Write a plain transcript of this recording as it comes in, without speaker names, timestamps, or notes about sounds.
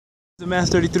The Mass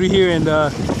 33 here, and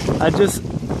I just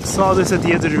saw this at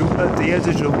the edge of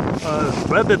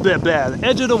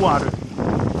the water,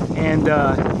 and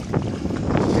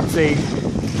it's a I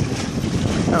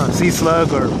don't know, sea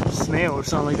slug or snail or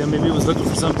something like that. Maybe it was looking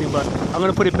for something, but I'm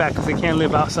gonna put it back because they can't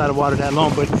live outside of water that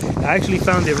long. But I actually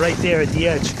found it right there at the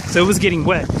edge, so it was getting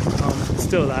wet. It's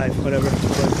still alive, whatever.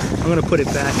 But I'm gonna put it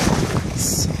back.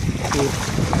 So cool.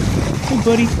 Hey,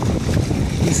 buddy.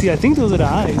 You see, I think those are the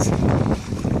eyes.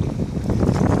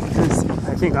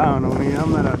 I don't know, man.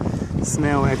 I'm not a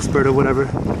snail expert or whatever.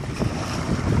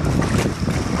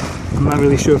 I'm not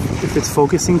really sure if it's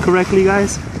focusing correctly,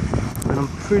 guys, but I'm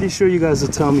pretty sure you guys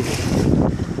will tell me.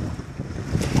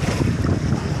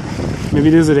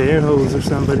 Maybe these are the air holes or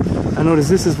something, but I noticed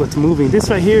this is what's moving. This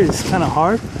right here is kind of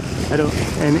hard.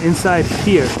 And inside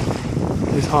here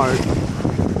is hard.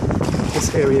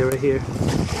 This area right here.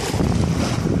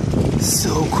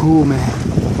 So cool, man.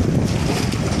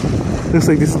 Looks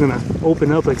like this is gonna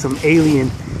open up like some alien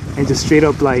and just straight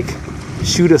up like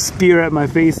shoot a spear at my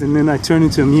face, and then I turn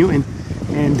into a mutant,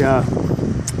 and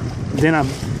then I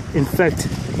infect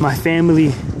my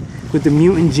family with the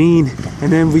mutant gene,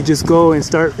 and then we just go and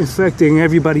start infecting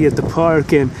everybody at the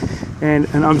park, and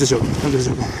I'm just joking. All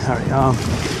right,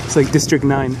 it's like District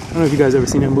 9. I don't know if you guys ever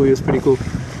seen that movie. It's pretty cool.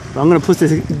 But I'm gonna put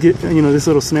this, this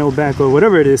little snail back, or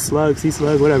whatever it is, slug, sea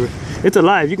slug, whatever. It's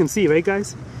alive. You can see, right,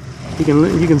 guys? You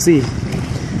can see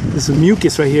this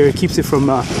mucus right here. It keeps it from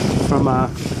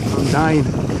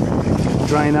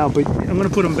drying out. But I'm gonna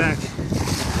put them back.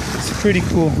 It's pretty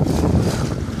cool.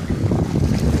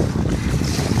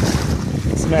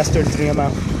 It's Mass 33. I'm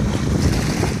out.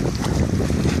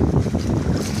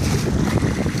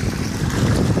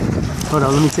 Hold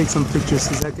on, let me take some pictures.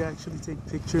 Does that guy actually take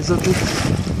pictures of this?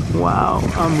 Wow,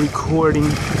 I'm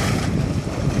recording.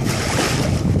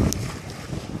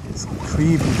 It's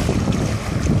creepy.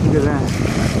 Look at that.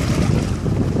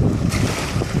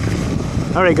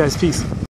 Alright guys, peace.